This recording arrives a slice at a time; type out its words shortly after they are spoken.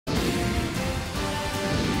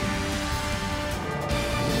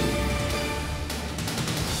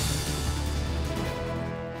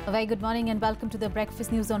A very good morning and welcome to the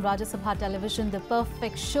Breakfast News on Rajya Sabha television, the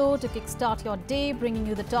perfect show to kickstart your day, bringing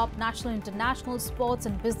you the top national, international, sports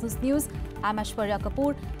and business news. I'm Aishwarya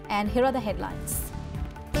Kapoor and here are the headlines.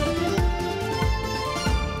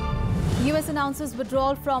 US announces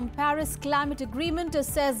withdrawal from Paris climate agreement,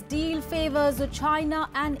 says deal favors China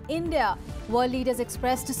and India. World leaders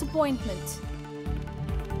express disappointment.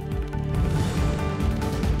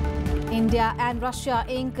 India and Russia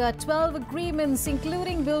ink 12 agreements,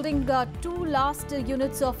 including building 2 last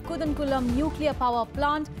units of Kudankulam nuclear power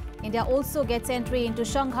plant. India also gets entry into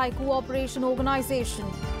Shanghai Cooperation Organization.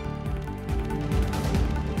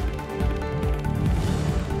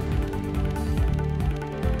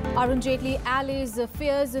 Arun Jaitley allays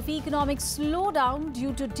fears of economic slowdown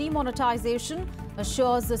due to demonetization,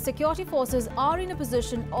 assures the security forces are in a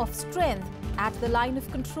position of strength at the line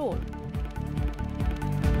of control.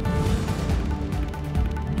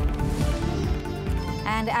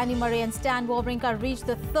 And Annie Murray and Stan Wawrinka reached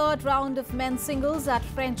the third round of men's singles at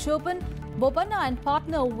French Open. Bopanna and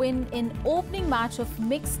partner win in opening match of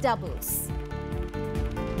mixed doubles.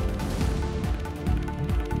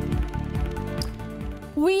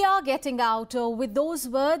 We are getting out. With those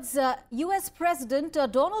words, US President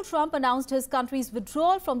Donald Trump announced his country's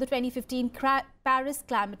withdrawal from the 2015 Paris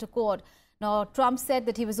Climate Accord. Now, Trump said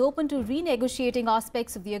that he was open to renegotiating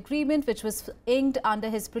aspects of the agreement, which was inked under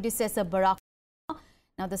his predecessor Barack Obama.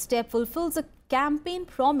 Now, the step fulfills a campaign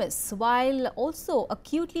promise while also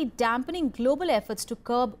acutely dampening global efforts to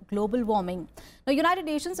curb global warming. Now, United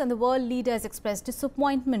Nations and the world leaders expressed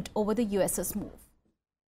disappointment over the US's move.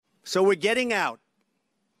 So we're getting out,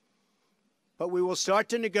 but we will start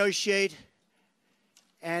to negotiate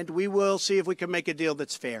and we will see if we can make a deal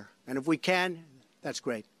that's fair. And if we can, that's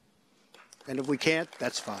great. And if we can't,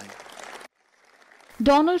 that's fine.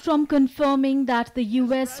 Donald Trump confirming that the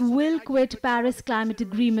US will quit Paris climate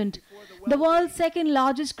agreement. The world's second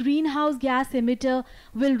largest greenhouse gas emitter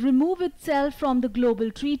will remove itself from the global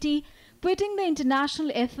treaty, quitting the international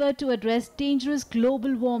effort to address dangerous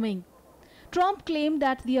global warming. Trump claimed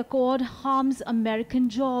that the accord harms American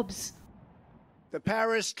jobs. The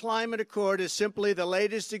Paris Climate Accord is simply the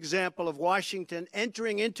latest example of Washington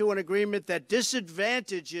entering into an agreement that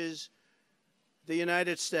disadvantages the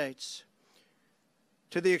United States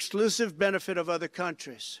to the exclusive benefit of other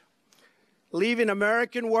countries, leaving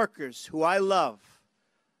American workers, who I love,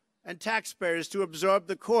 and taxpayers to absorb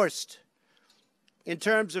the cost in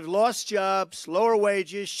terms of lost jobs, lower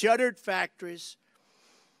wages, shuttered factories,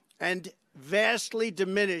 and vastly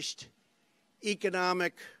diminished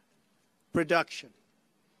economic production.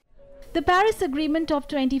 The Paris Agreement of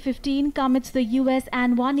 2015 commits the US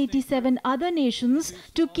and 187 other nations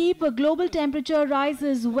to keep a global temperature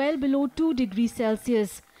rises well below 2 degrees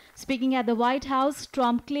Celsius. Speaking at the White House,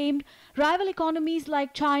 Trump claimed rival economies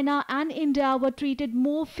like China and India were treated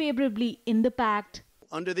more favorably in the pact.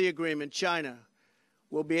 Under the agreement, China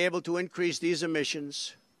will be able to increase these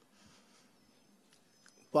emissions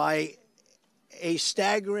by a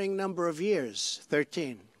staggering number of years,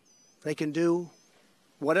 13. They can do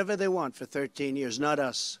whatever they want for 13 years, not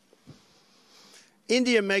us.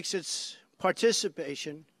 India makes its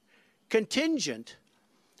participation contingent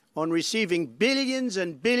on receiving billions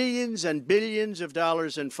and billions and billions of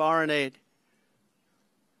dollars in foreign aid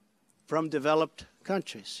from developed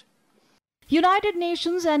countries. United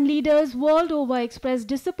Nations and leaders world over expressed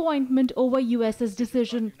disappointment over US's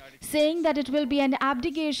decision, saying that it will be an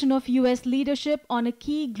abdication of US leadership on a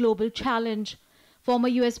key global challenge. Former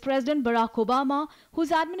US President Barack Obama,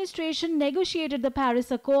 whose administration negotiated the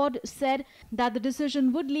Paris Accord, said that the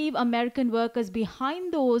decision would leave American workers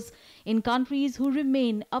behind those in countries who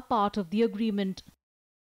remain a part of the agreement.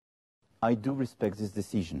 I do respect this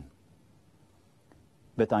decision,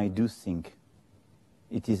 but I do think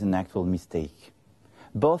it is an actual mistake,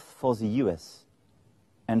 both for the US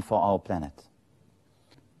and for our planet.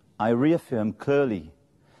 I reaffirm clearly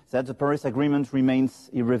that the Paris Agreement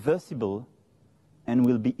remains irreversible and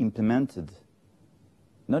will be implemented,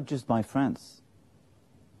 not just by France,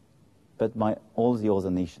 but by all the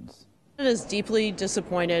other nations. Canada is deeply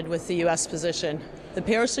disappointed with the U.S. position. The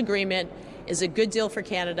Paris Agreement is a good deal for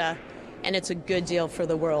Canada, and it's a good deal for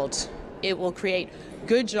the world. It will create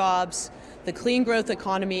good jobs. The clean growth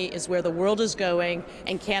economy is where the world is going,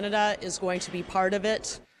 and Canada is going to be part of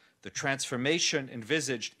it. The transformation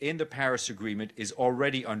envisaged in the Paris Agreement is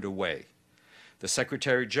already underway. The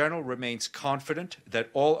Secretary General remains confident that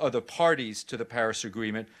all other parties to the Paris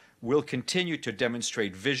Agreement will continue to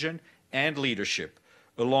demonstrate vision and leadership,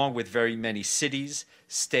 along with very many cities,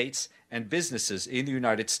 states, and businesses in the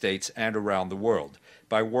United States and around the world,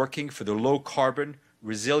 by working for the low-carbon,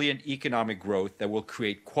 resilient economic growth that will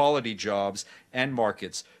create quality jobs and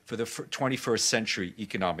markets for the 21st century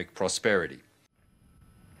economic prosperity.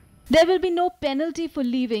 There will be no penalty for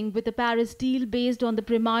leaving with the Paris deal based on the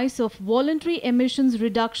premise of voluntary emissions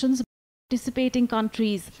reductions by participating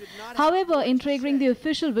countries. However, in triggering the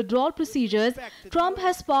official withdrawal procedures, Trump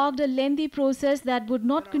has sparked a lengthy process that would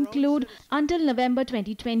not conclude until November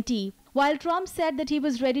 2020. While Trump said that he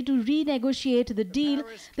was ready to renegotiate the deal,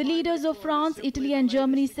 the leaders of France, Italy and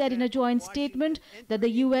Germany said in a joint statement that the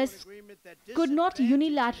US could not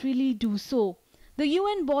unilaterally do so. The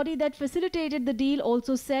UN body that facilitated the deal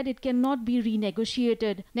also said it cannot be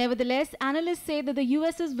renegotiated. Nevertheless, analysts say that the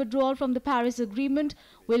US's withdrawal from the Paris Agreement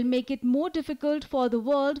will make it more difficult for the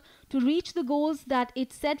world to reach the goals that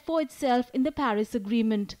it set for itself in the Paris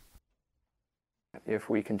Agreement. If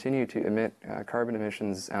we continue to emit carbon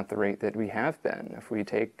emissions at the rate that we have been, if we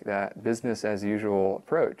take that business as usual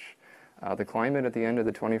approach, the climate at the end of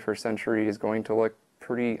the 21st century is going to look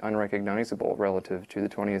pretty unrecognizable relative to the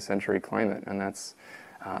 20th century climate, and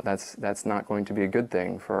that's not going to be a good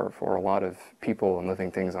thing for a lot of people and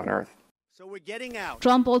living things on Earth. So we're getting out.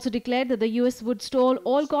 Trump also declared that the US would stall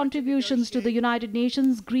all contributions to the United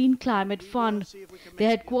Nations Green Climate Fund. The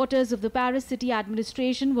headquarters of the Paris City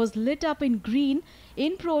administration was lit up in green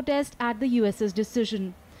in protest at the US's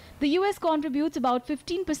decision. The US contributes about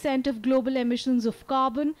 15% of global emissions of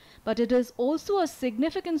carbon, but it is also a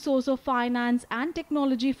significant source of finance and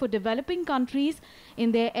technology for developing countries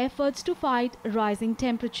in their efforts to fight rising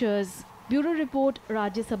temperatures. Bureau Report,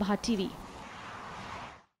 Rajya, Sabha TV.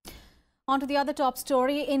 On to the other top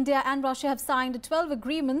story. India and Russia have signed 12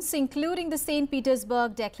 agreements, including the St.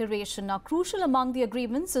 Petersburg Declaration. Now, crucial among the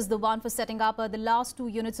agreements is the one for setting up the last 2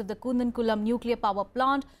 units of the Kudankulam nuclear power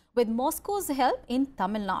plant with Moscow's help in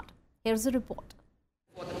Tamil Nadu. Here's the report.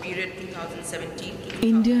 For the period 2017 to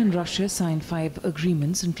India and Russia signed 5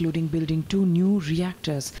 agreements, including building 2 new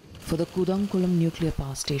reactors for the Kudankulam nuclear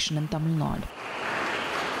power station in Tamil Nadu.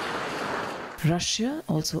 Russia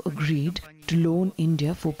also agreed to loan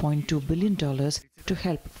India $4.2 billion to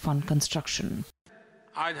help fund construction.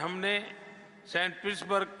 आज हमने Saint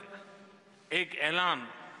Petersburg एक ऐलान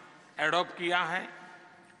adopt किया है,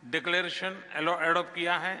 declaration adopt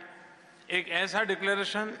किया है, एक ऐसा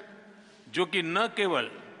डिक्लेरेशन जो कि न केवल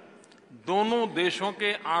दोनों देशों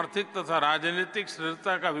के आर्थिक तथा राजनीतिक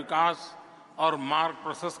स्थिरता का विकास और मार्ग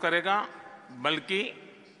प्रशस्त करेगा, बल्कि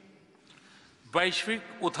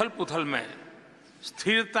वैश्विक उथल-पुथल में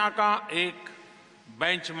स्थिरता का एक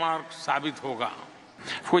बेंचमार्क साबित होगा.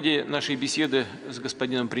 В ходе нашей беседы с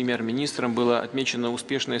господином премьер-министром было отмечено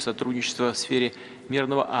успешное сотрудничество в сфере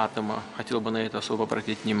мирного атома. Хотел бы на это особо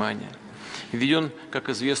обратить внимание. Введен, как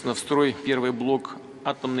известно, в строй первый блок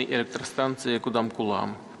атомной электростанции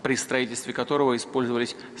Куданкулам, при строительстве которого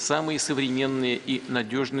использовались самые современные и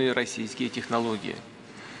надежные российские технологии.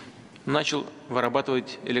 Начал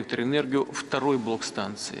вырабатывать электроэнергию второй блок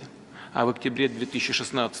станции. А в октябре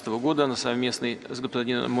 2016 года на совместной с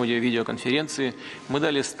господином Моди видеоконференции мы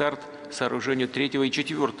дали старт сооружению 3-го и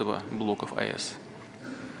 4-го блоков АЭС.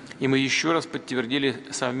 И мы еще раз подтвердили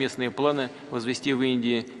совместные планы возвести в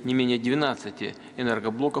Индии не менее 12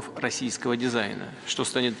 энергоблоков российского дизайна, что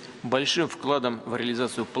станет большим вкладом в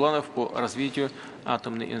реализацию планов по развитию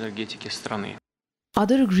атомной энергетики страны.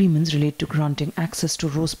 Other agreements relate to granting access to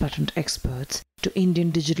Rose patent experts, to Indian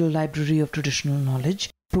Digital Library of Traditional Knowledge,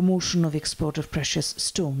 promotion of export of precious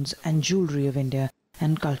stones and jewelry of India,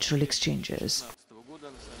 and cultural exchanges.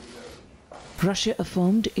 Russia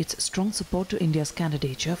affirmed its strong support to India's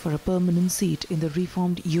candidature for a permanent seat in the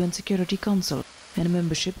reformed UN Security Council and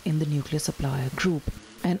membership in the nuclear supplier group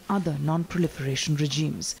and other non-proliferation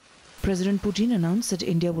regimes. President Putin announced that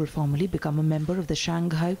India will formally become a member of the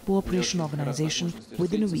Shanghai Cooperation Organization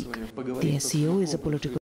within a week. The SCO is a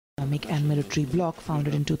political, economic and military bloc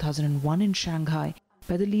founded in 2001 in Shanghai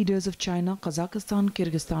by the leaders of China, Kazakhstan,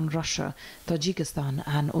 Kyrgyzstan, Russia, Tajikistan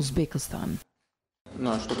and Uzbekistan. Ну,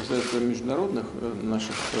 а что касается международных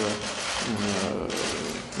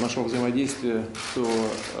нашего взаимодействия,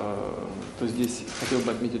 то здесь хотел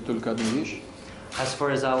бы отметить только одну вещь. As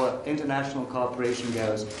far as our international cooperation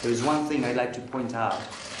goes, there is one thing I'd like to point out.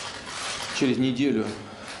 Через неделю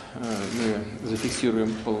мы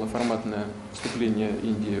зафиксируем полноформатное вступление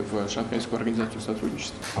Индии в Шанхайскую организацию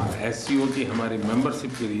сотрудничества. SCO की हमारी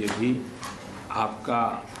membership के लिए भी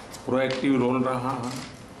आपका proactive role रहा,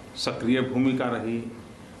 सक्रिय भूमिका रही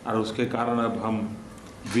और उसके कारण अब हम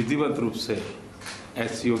विधिवत रूप से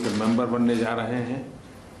SCO के मेंबर बनने जा रहे हैं.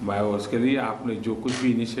 मैं उसके लिए आपने जो कुछ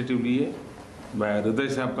भी इनिशिएटिव लिए, मैं हृदय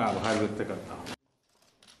से आपका आभार व्यक्त करता हूँ.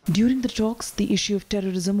 During the talks, the issue of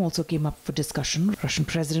terrorism also came up for discussion. Russian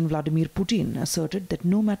President Vladimir Putin asserted that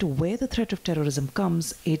no matter where the threat of terrorism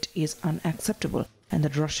comes, it is unacceptable, and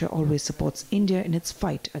that Russia always supports India in its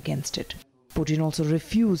fight against it. Putin also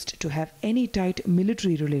refused to have any tight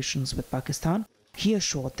military relations with Pakistan. He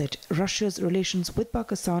assured that Russia's relations with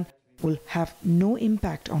Pakistan will have no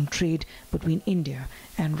impact on trade between India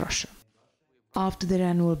and Russia. After their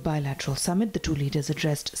annual bilateral summit, the two leaders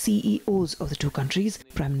addressed CEOs of the two countries.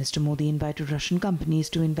 Prime Minister Modi invited Russian companies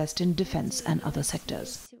to invest in defense and other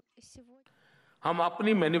sectors. हम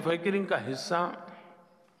अपनी manufacturing का हिस्सा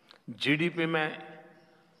GDP में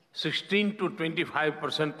 16 to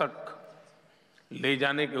 25% तक ले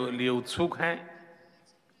जाने के लिए उत्सुक हैं।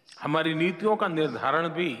 हमारी नीतियों का निर्धारण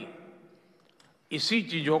भी इसी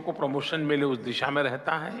चीजों को प्रमोशन मिले उस दिशा में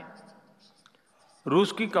रहता है।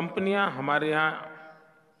 रूस की कंपनियां हमारे यहाँ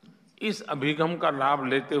इस अभिगम का लाभ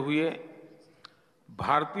लेते हुए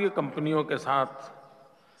भारतीय कंपनियों के साथ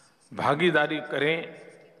भागीदारी करें,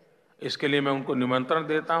 इसके लिए मैं उनको निमंत्रण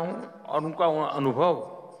देता हूं और उनका अनुभव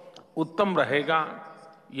उत्तम रहेगा,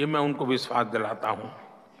 ये मैं उनको विश्वास दिलाता हूं।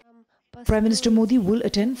 Prime Minister Modi will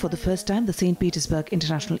attend for the first time the St. Petersburg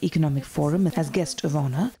International Economic Forum as guest of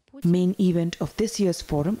honor. Main event of this year's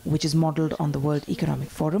forum, which is modelled on the World Economic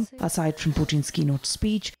Forum, aside from Putin's keynote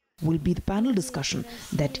speech, will be the panel discussion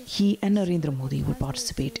that he and Narendra Modi will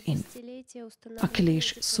participate in.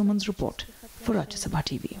 Akhilesh Suman's report for Rajya Sabha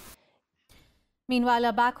TV.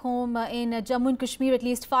 Meanwhile, back home in Jammu and Kashmir, at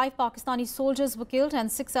least 5 Pakistani soldiers were killed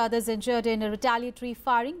and 6 others injured in a retaliatory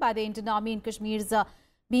firing by the Indian Army in Kashmir's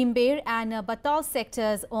Bhimber and Batal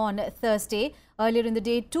sectors on Thursday. Earlier in the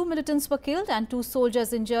day, 2 militants were killed and 2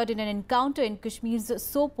 soldiers injured in an encounter in Kashmir's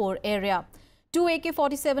Sopore area. 2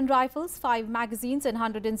 AK-47 rifles, 5 magazines and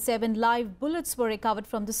 107 live bullets were recovered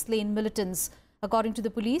from the slain militants. According to the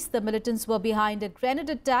police, the militants were behind a grenade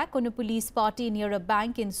attack on a police party near a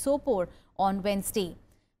bank in Sopore on Wednesday.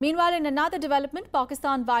 Meanwhile, in another development,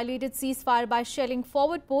 Pakistan violated ceasefire by shelling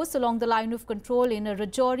forward posts along the line of control in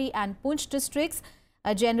Rajouri and Poonch districts.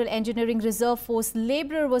 A General Engineering Reserve Force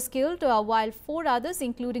labourer was killed, while 4 others,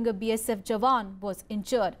 including a BSF Jawan, was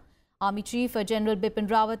injured. Army Chief General Bipin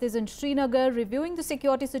Rawat is in Srinagar reviewing the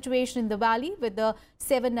security situation in the valley with the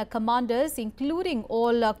 7 commanders, including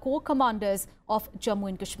all corps commanders of Jammu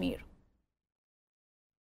and Kashmir.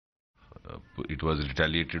 It was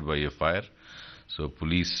retaliated by a fire, so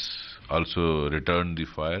police also returned the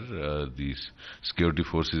fire. These security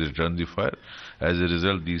forces returned the fire. As a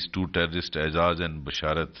result, these 2 terrorists, Azaz and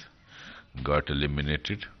Basharat, got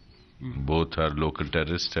eliminated. Both are local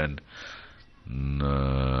terrorists and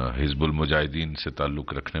Hizbul Mujahideen से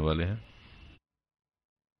ताल्लुक रखने वाले हैं।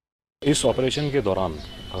 इस operation के दौरान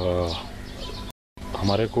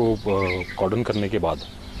हमारे को कॉर्डन करने के बाद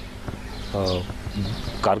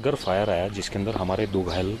कारगर फायर आया, जिसके अंदर हमारे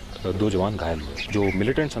 2 जवान घायल हुए। जो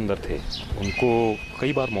मिलिटेंट्स अंदर थे उनको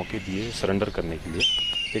कई बार मौके दिए सरेंडर करने के लिए,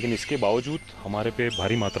 लेकिन इसके बावजूद हमारे पे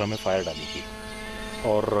भारी मात्रा में फायर डाली गई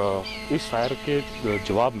और इस फायर के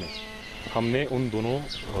जवाब में हमने उन दोनों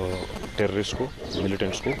टेररिस्ट को,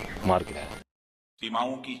 मिलिटेंट्स को मार गिराया।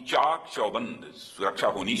 सीमाओं की चाक चौबंद सुरक्षा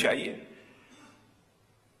होनी चाहिए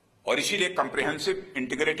और इसीलिए comprehensive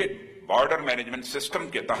integrated border management system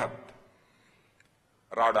के तहत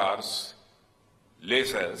राडार्स,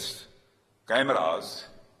 लेसर्स, कैमरास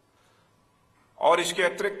और इसके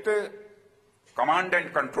अतिरिक्त कमांड एंड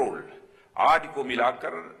कंट्रोल आदि को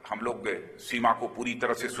मिलाकर हम लोग सीमा को पूरी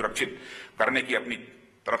तरह से सुरक्षित करने की अपनी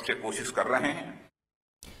तरफ से कोशिश कर रहे हैं।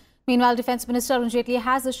 Meanwhile, Defence Minister Arun Jaitley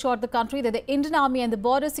has assured the country that the Indian Army and the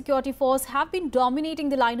Border Security Force have been dominating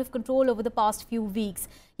the line of control over the past few weeks.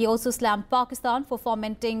 He also slammed Pakistan for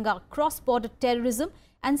fomenting cross-border terrorism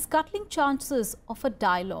and scuttling chances of a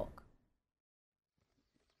dialogue.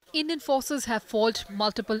 Indian forces have foiled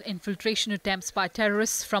multiple infiltration attempts by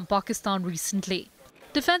terrorists from Pakistan recently.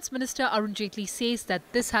 Defence Minister Arun Jaitley says that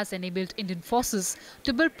this has enabled Indian forces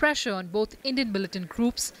to build pressure on both Indian militant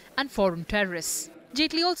groups and foreign terrorists.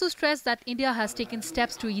 Jaitley also stressed that India has taken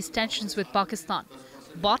steps to ease tensions with Pakistan.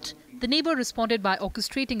 But the neighbour responded by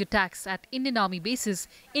orchestrating attacks at Indian Army bases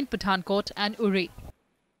in Pathankot and Uri.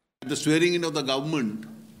 At the swearing in of the government,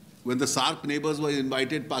 when the SAARC neighbours were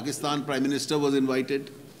invited, Pakistan Prime Minister was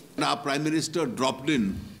invited. And our Prime Minister dropped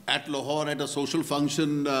in at Lahore at a social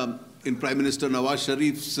function in Prime Minister Nawaz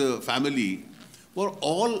Sharif's family, were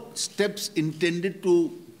all steps intended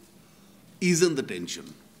to ease the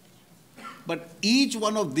tension. But each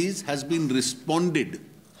one of these has been responded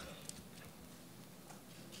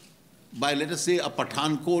by, let us say, a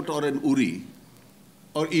Pathankot or an Uri,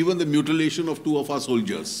 or even the mutilation of 2 of our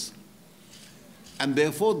soldiers. And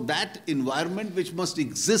therefore, that environment which must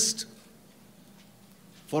exist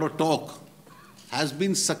for a talk has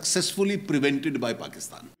been successfully prevented by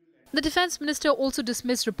Pakistan. The defence minister also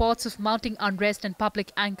dismissed reports of mounting unrest and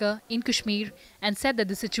public anger in Kashmir and said that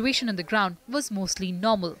the situation on the ground was mostly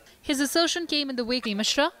normal. His assertion came in the wake of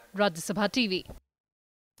Mishra, Rajya Sabha TV.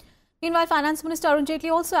 Meanwhile, Finance Minister Arun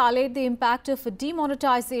Jaitley also allayed the impact of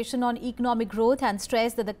demonetization on economic growth and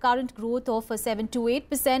stressed that the current growth of 7 to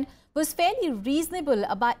 8% was fairly reasonable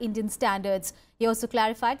by Indian standards. He also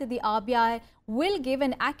clarified that the RBI will give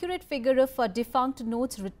an accurate figure of defunct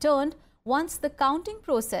notes returned once the counting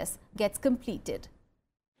process gets completed.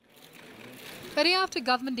 A day after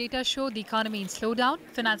government data showed the economy in slowdown,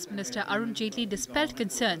 Finance Minister Arun Jaitley dispelled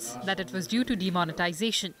concerns that it was due to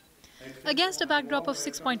demonetization. Against a backdrop of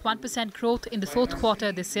 6.1% growth in the fourth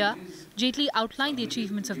quarter this year, Jaitley outlined the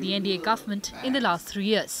achievements of the NDA government in the last 3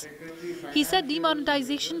 years. He said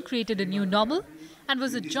demonetization created a new normal and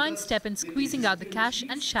was a joint step in squeezing out the cash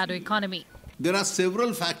and shadow economy. There are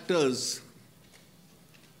several factors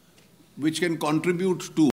which can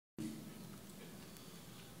contribute to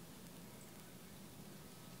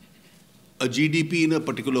a GDP in a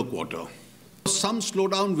particular quarter. Some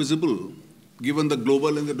slowdown visible given the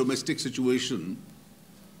global and the domestic situation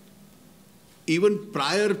even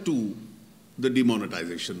prior to the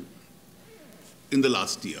demonetization in the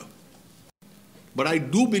last year. But I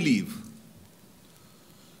do believe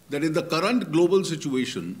that in the current global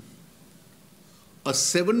situation, a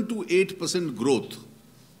 7 to 8% growth,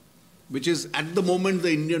 which is at the moment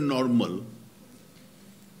the Indian normal,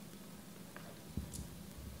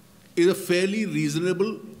 is a fairly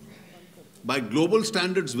reasonable, by global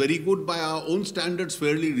standards very good, by our own standards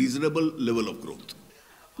fairly reasonable level of growth.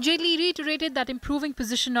 Jaitley reiterated that improving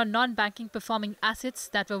position on non-banking performing assets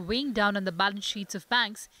that were weighing down on the balance sheets of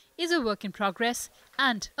banks is a work in progress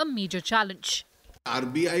and a major challenge.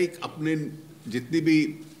 RBI अपने जितनी भी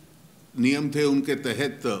नियम थे उनके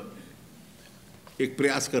तहत एक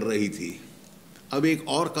प्रयास कर रही थी. अब एक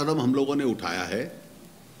और कदम हम लोगों ने उठाया है.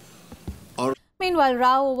 Meanwhile,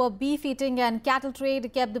 row over beef eating and cattle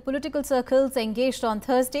trade kept the political circles engaged on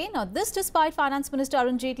Thursday. Now, this despite Finance Minister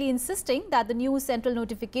Arun Jaitley insisting that the new central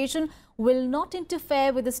notification will not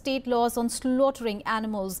interfere with the state laws on slaughtering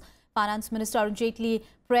animals. Finance Minister Arun Jaitley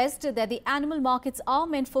pressed that the animal markets are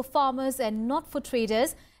meant for farmers and not for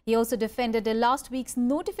traders. He also defended last week's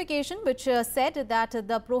notification which said that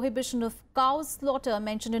the prohibition of cow slaughter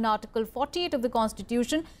mentioned in Article 48 of the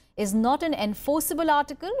Constitution is not an enforceable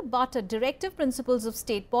article but directive principles of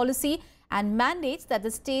state policy and mandates that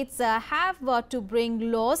the states have to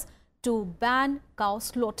bring laws to ban cow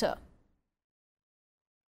slaughter.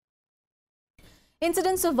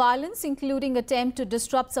 Incidents of violence, including attempt to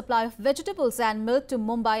disrupt supply of vegetables and milk to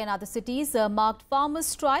Mumbai and other cities, marked farmers'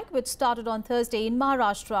 strike which started on Thursday in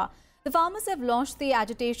Maharashtra. The farmers have launched the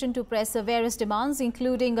agitation to press various demands,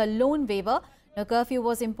 including a loan waiver. A curfew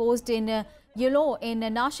was imposed in Yellow in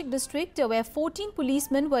Nashik district, where 14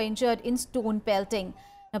 policemen were injured in stone pelting.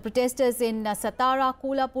 Now, protesters in Satara,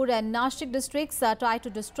 Kolhapur and Nashik districts tried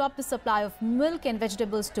to disrupt the supply of milk and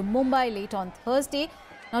vegetables to Mumbai late on Thursday.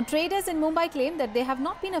 Now, traders in Mumbai claim that they have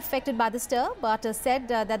not been affected by the stir, but said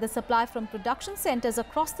that the supply from production centres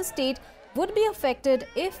across the state would be affected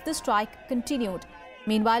if the strike continued.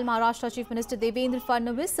 Meanwhile, Maharashtra Chief Minister Devendra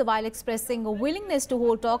Fadnavis, while expressing a willingness to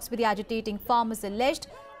hold talks with the agitating farmers, alleged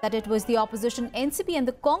that it was the opposition NCP and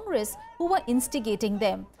the Congress who were instigating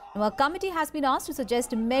them. Now, a committee has been asked to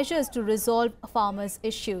suggest measures to resolve farmers'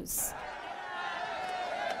 issues.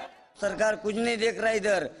 सरकार कुछ नहीं देख रहा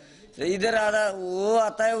इधर आ रहा वो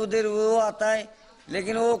आता है उधर वो आता है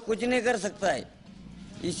लेकिन वो कुछ नहीं कर सकता है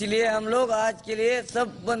इसलिए हम लोग आज के लिए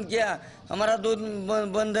सब बंद किया हमारा दूध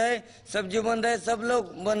बंद है सब्जी बंद है सब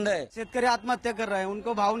लोग बंद है शेतकरी आत्महत्या कर रहा है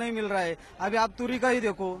उनको भाव नहीं मिल रहा है अभी आप तुरी का ही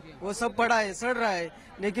देखो वो सब पड़ा है सड़ रहा है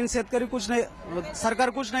लेकिन शेतकरी कुछ नहीं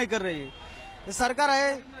सरकार कुछ नहीं कर रही है सरकार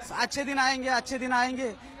है अच्छे दिन आएंगे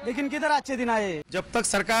लेकिन किधर अच्छे दिन आए जब तक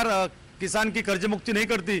सरकार किसान की कर्ज मुक्ति नहीं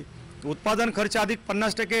करती उत्पादन खर्च अधिक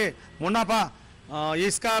 50% मुनाफा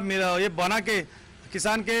इसका ये बना के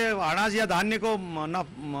किसान के अनाज या धान्य को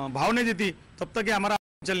भाव नहीं देती तब तक ये हमारा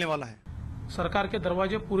चलने वाला है। सरकार के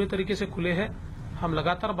दरवाजे पूरे तरीके से खुले हैं हम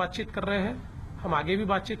लगातार बातचीत कर रहे हैं हम आगे भी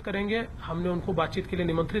बातचीत करेंगे हमने उनको बातचीत के लिए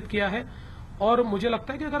निमंत्रित किया है और मुझे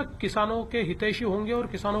लगता है कि अगर किसानों के हितैषी होंगे और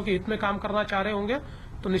किसानों के हित में काम करना चाह रहे होंगे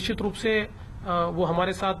तो निश्चित रूप से वो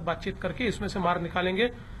हमारे साथ बातचीत करके इसमें से मार्ग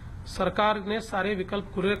निकालेंगे। सरकार ने सारे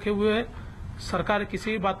विकल्प खुले रखे हुए हैं सरकार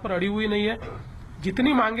किसी बात पर अड़ी हुई नहीं है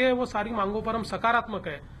जितनी मांगे है वो सारी मांगों पर हम सकारात्मक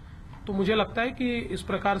है तो मुझे लगता है कि इस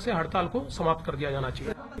प्रकार से हड़ताल को समाप्त कर दिया जाना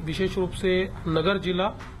चाहिए। विशेष रूप से नगर जिला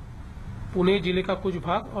पुणे जिले का कुछ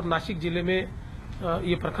भाग और नासिक जिले में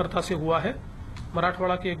ये प्रखरता से हुआ है।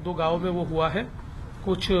 मराठवाड़ा के 1-2 गांवों में वो हुआ है,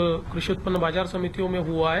 कुछ कृषि उत्पन्न बाजार समितियों में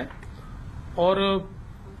हुआ है और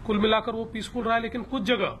कुल मिलाकर वो पीसफुल रहा है। लेकिन कुछ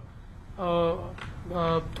जगह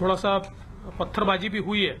थोड़ा सा पत्थरबाजी भी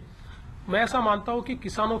हुई है। मैं ऐसा मानता हूं कि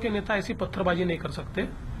किसानों के नेता ऐसी पत्थरबाजी नहीं कर सकते।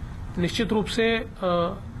 निश्चित रूप से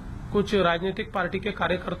कुछ राजनीतिक पार्टी के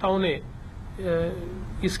कार्यकर्ताओं ने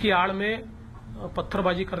इसकी आड़ में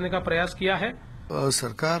पत्थरबाजी करने का प्रयास किया है।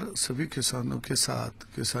 सरकार सभी किसानों के साथ,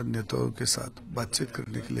 किसान नेताओं के साथ बातचीत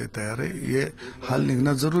करने के लिए तैयार है। ये हल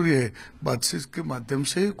निकलना जरूरी है। बातचीत के माध्यम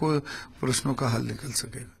से कोई प्रश्नों का हल निकल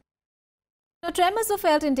सकेगा। Now, tremors were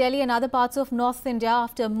felt in Delhi and other parts of North India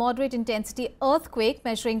after a moderate intensity earthquake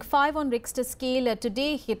measuring 5 on Richter scale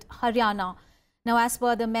today hit Haryana. Now, as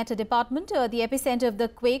per the Met Department, the epicenter of the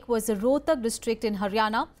quake was the Rohtak district in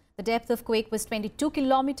Haryana. The depth of quake was 22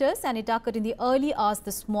 kilometers and it occurred in the early hours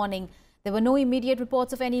this morning. There were no immediate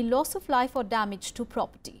reports of any loss of life or damage to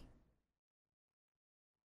property.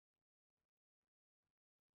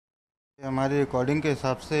 हमारी recording के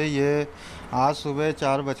हिसाब से ये आज सुबह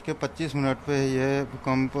 4:25 पे ये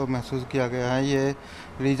भूकंप महसूस किया गया है। ये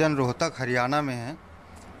रीजन रोहतक हरियाणा में है।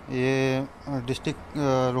 ये डिस्ट्रिक्ट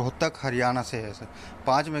रोहतक हरियाणा से है सर।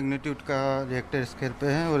 5 मैग्नीट्यूड का रिएक्टर स्केल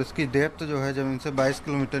पे है और इसकी डेप्थ जो है ज़मीन से 22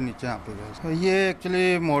 किलोमीटर नीचे यहाँ पे है। ये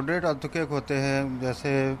एक्चुअली मॉडरेट अर्थक्वेक होते हैं,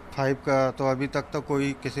 जैसे 5 का। तो अभी तक तो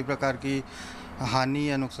कोई किसी प्रकार की हानि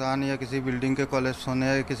या नुकसान या किसी बिल्डिंग के कोलैप्स होने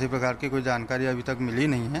या किसी प्रकार की कोई जानकारी अभी तक मिली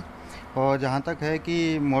नहीं है। और जहाँ तक है कि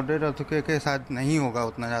मॉडरेट अर्थक्वेक के साथ नहीं होगा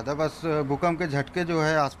उतना ज़्यादा, बस भूकंप के झटके जो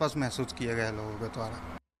है आसपास महसूस किए गए लोगों के द्वारा।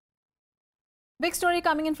 Big story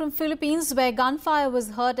coming in from Philippines, where gunfire was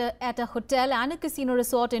heard at a hotel and a casino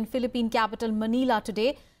resort in Philippine capital Manila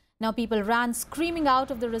today. Now people ran screaming out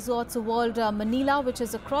of the resort's World Manila, which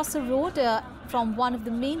is across the road from one of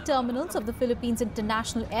the main terminals of the Philippines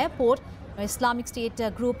International Airport. Islamic State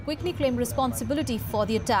group quickly claimed responsibility for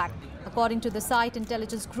the attack. According to the site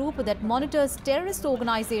intelligence group that monitors terrorist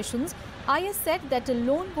organizations, IS said that a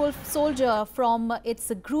lone wolf soldier from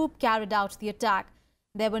its group carried out the attack.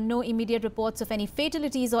 There were no immediate reports of any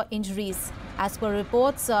fatalities or injuries. As per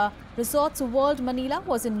reports, Resorts World Manila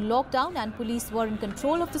was in lockdown and police were in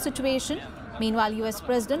control of the situation. Meanwhile, US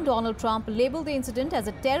President Donald Trump labeled the incident as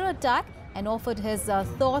a terror attack and offered his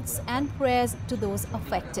thoughts and prayers to those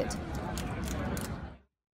affected.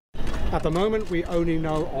 At the moment, we only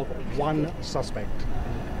know of one suspect.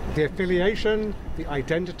 The affiliation, the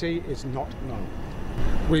identity is not known.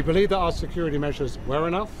 We believe that our security measures were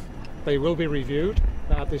enough. They will be reviewed.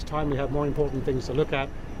 At this time, we have more important things to look at,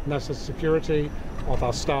 and that's the security of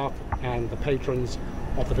our staff and the patrons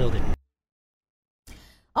of the building.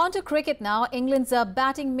 On to cricket now. England's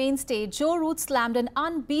batting mainstay Joe Root slammed an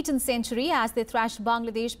unbeaten century as they thrashed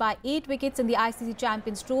Bangladesh by 8 wickets in the ICC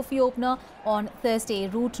Champions Trophy opener on Thursday.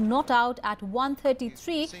 Root, not out at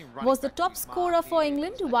 133, was the top scorer for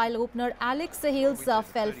England, while opener Alex Hales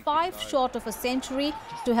fell 5 short of a century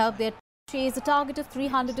to help their chase a target of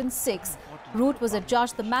 306. Root was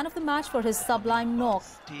adjudged the man of the match for his sublime knock.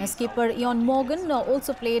 Skipper Ian Morgan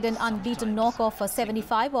also played an unbeaten knock of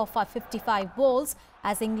 75 off 55 balls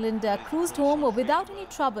as England cruised home without any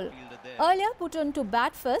trouble. Earlier put on to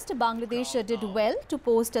bat first, Bangladesh did well to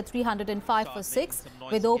post 305 for 6,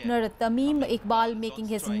 with opener Tamim Iqbal making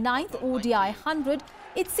his 9th ODI 100.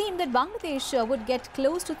 It seemed that Bangladesh would get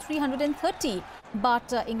close to 330,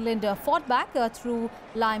 but England fought back through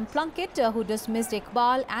Liam Plunkett, who dismissed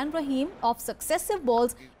Iqbal and Rahim off successive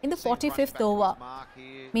balls in the 45th over.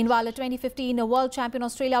 Meanwhile, a 2015 World Champion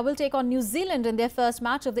Australia will take on New Zealand in their first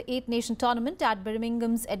match of the 8-nation tournament at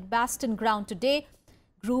Birmingham's Edgbaston ground today.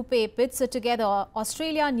 Group A pits together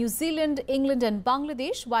Australia, New Zealand, England and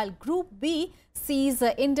Bangladesh, while Group B sees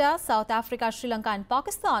India, South Africa, Sri Lanka and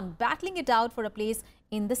Pakistan battling it out for a place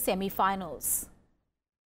in the semi-finals.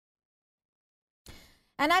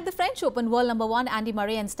 And at the French Open, world number 1 Andy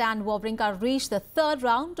Murray and Stan Wawrinka reached the 3rd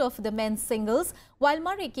round of the men's singles, while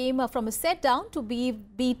Murray came from a set down to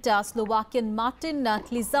beat Slovakian Martin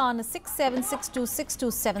Klizan 6-7, 6-2,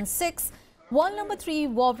 6-2, 7-6. World number 3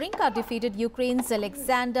 Wawrinka defeated Ukraine's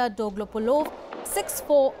Alexander Doglopolov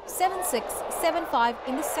 6-4, 7-6, 7-5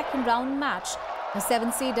 in the second round match. The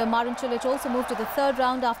 7th seed Marin Cilic also moved to the 3rd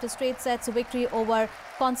round after straight sets victory over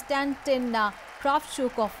Konstantin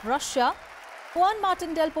Kravchuk of Russia. Juan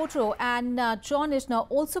Martin Del Potro and John Isner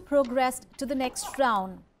also progressed to the next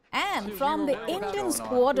round. And from the Indian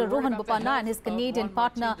squad, Rohan Bopanna and his Canadian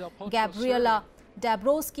partner Gabriela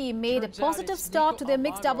Dabrowski made a positive start to their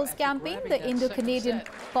mixed doubles campaign. The Indo-Canadian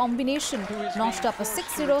combination notched up a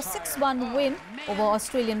 6-0, 6-1 win over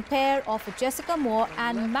Australian pair of Jessica Moore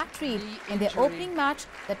and Matt Reed in their opening match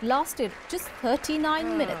that lasted just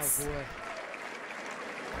 39 minutes.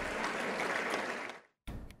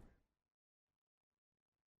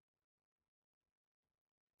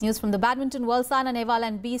 News from the badminton world. Saina Nehwal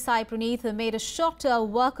and B. Sai Praneeth made a short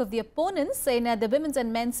work of the opponents in the women's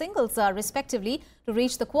and men's singles respectively to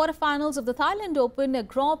reach the quarterfinals of the Thailand Open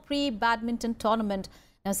Grand Prix badminton tournament.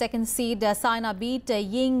 Now, second seed Saina beat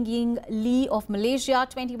Ying Lee of Malaysia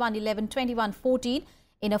 21-11, 21-14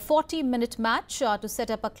 in a 40-minute match to set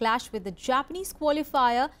up a clash with the Japanese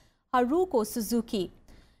qualifier Haruko Suzuki.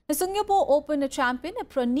 The Singapore Open champion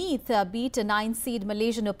Praneeth beat a 9-seed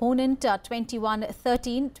Malaysian opponent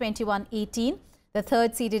 21-13, 21-18. The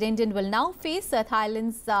third-seeded Indian will now face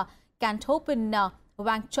Thailand's Kantopen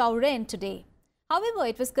Wang Chao-ren today. However,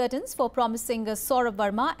 it was curtains for promising Saurabh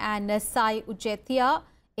Verma and Sai Ujjaitya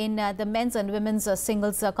in the men's and women's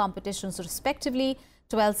singles competitions respectively.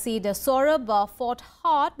 12-seed Saurabh fought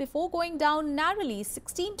hard before going down narrowly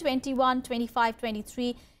 16-21,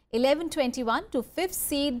 25-23, 11-21 to 5th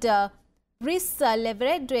seed Brice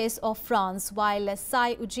Leveredres of France, while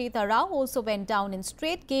Sai Ujjaitya Rao also went down in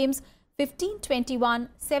straight games 15-21,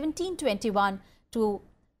 17-21 to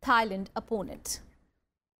Thailand opponent.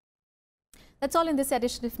 That's all in this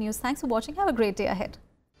edition of news. Thanks for watching. Have a great day ahead.